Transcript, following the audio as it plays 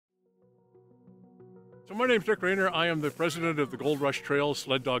So my name's Dick Rayner. I am the president of the Gold Rush Trail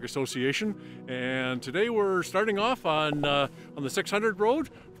Sled Dog Association, and today we're starting off on the 600 road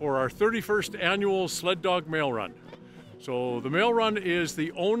for our 31st annual Sled Dog Mail Run. So the mail run is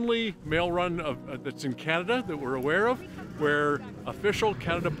the only mail run that's in Canada that we're aware of where official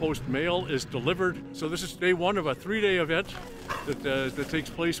Canada Post mail is delivered. So this is day one of a 3-day event that takes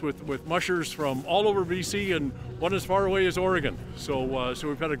place with mushers from all over BC and one as far away as Oregon. So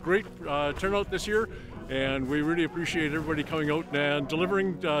we've had a great turnout this year, and we really appreciate everybody coming out and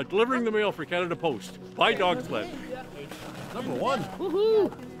delivering the mail for Canada Post by dog sled. Number one.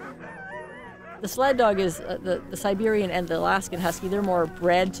 Woohoo! The sled dog is the Siberian and the Alaskan Husky. They're more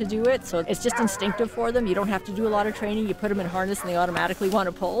bred to do it, so it's just instinctive for them. You don't have to do a lot of training. You put them in harness and they automatically want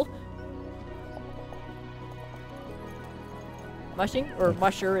to pull. Mushing or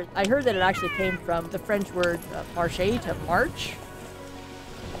musher, I heard that it actually came from the French word marcher, to march.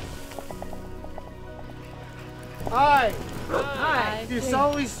 Hi. Hi. Do you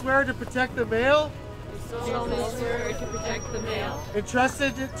solemnly swear to protect the mail? Solemnly swear to protect the mail.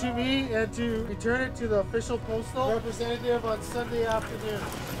 Entrusted it to me and to return it to the official postal representative on Sunday afternoon.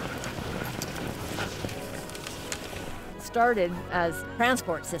 Started as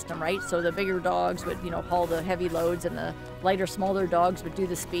transport system, right? So the bigger dogs would, haul the heavy loads, and the lighter, smaller dogs would do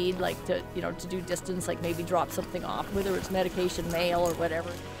the speed, like to do distance, like maybe drop something off, whether it's medication, mail, or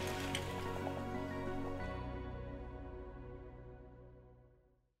whatever.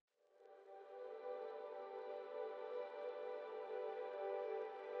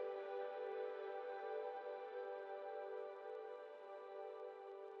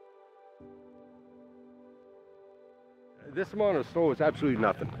 This amount of snow is absolutely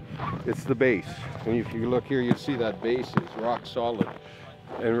nothing. It's the base. And if you look here, you see that base is rock solid.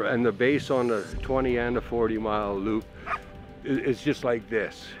 And the base on the 20 and the 40 mile loop is just like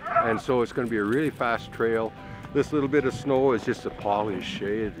this. And so it's going to be a really fast trail. This little bit of snow is just a polish,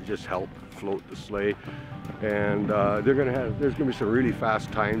 to just help float the sleigh. And there's going to be some really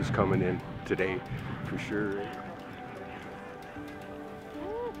fast times coming in today, for sure.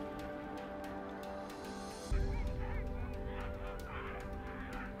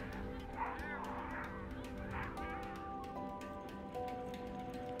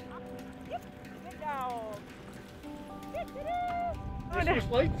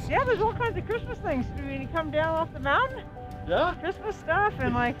 Christmas lights? Yeah, there's all kinds of Christmas things when you come down off the mountain. Yeah? Christmas stuff,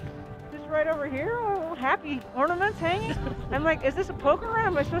 and like just right over here, all happy ornaments hanging. I'm like, is this a poker run?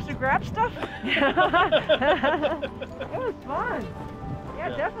 Am I supposed to grab stuff? It was fun. Yeah,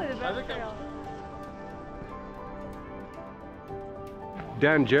 definitely the best trail.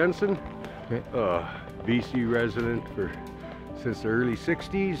 Dan Jensen, BC resident since the early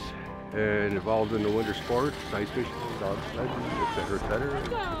 60s. And involved in the winter sports, ice fishing, dog sledding, etc., etc. It's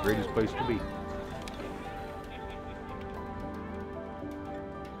the greatest place to be.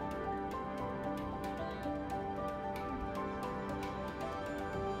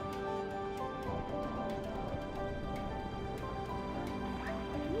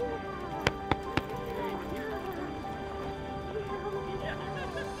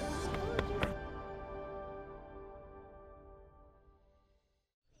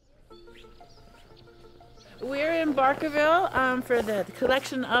 We're in Barkerville for the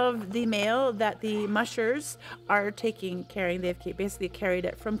collection of the mail that the mushers are carrying. They've basically carried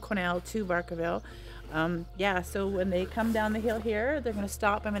it from Quesnel to Barkerville. So when they come down the hill here, they're going to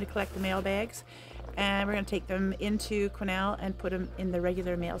stop. I'm going to collect the mail bags, and we're going to take them into Quesnel and put them in the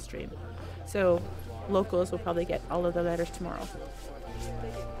regular mail stream. So locals will probably get all of the letters tomorrow.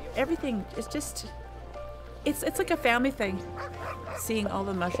 Everything is just... It's like a family thing, seeing all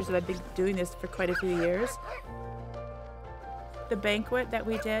the mushers that I've been doing this for quite a few years. The banquet that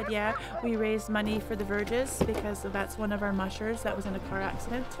we did, we raised money for the Verges because that's one of our mushers that was in a car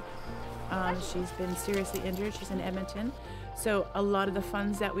accident. She's been seriously injured. She's in Edmonton. So a lot of the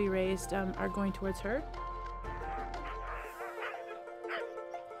funds that we raised are going towards her.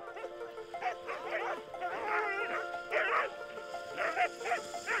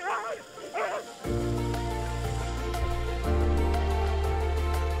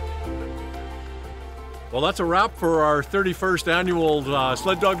 Well, that's a wrap for our 31st annual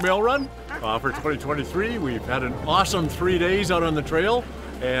Sled Dog Mail Run for 2023. We've had an awesome 3 days out on the trail,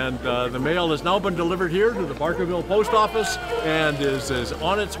 and the mail has now been delivered here to the Barkerville Post Office and is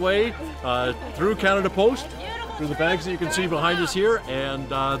on its way through Canada Post, through the bags that you can see behind us here, and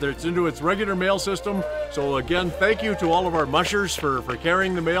it's into its regular mail system. So again, thank you to all of our mushers for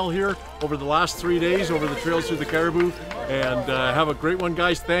carrying the mail here over the last 3 days over the trails through the Caribou. And have a great one,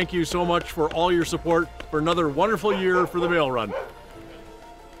 guys. Thank you so much for all your support for another wonderful year for the mail run.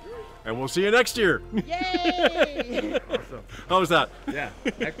 And we'll see you next year. Yay! Awesome. How was that? Yeah,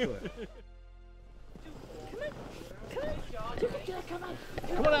 excellent.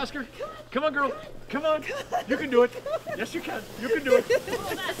 Come on, Oscar. Come on, girl. Come on. You can do it. Yes, you can. You can do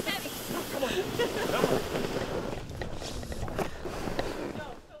it.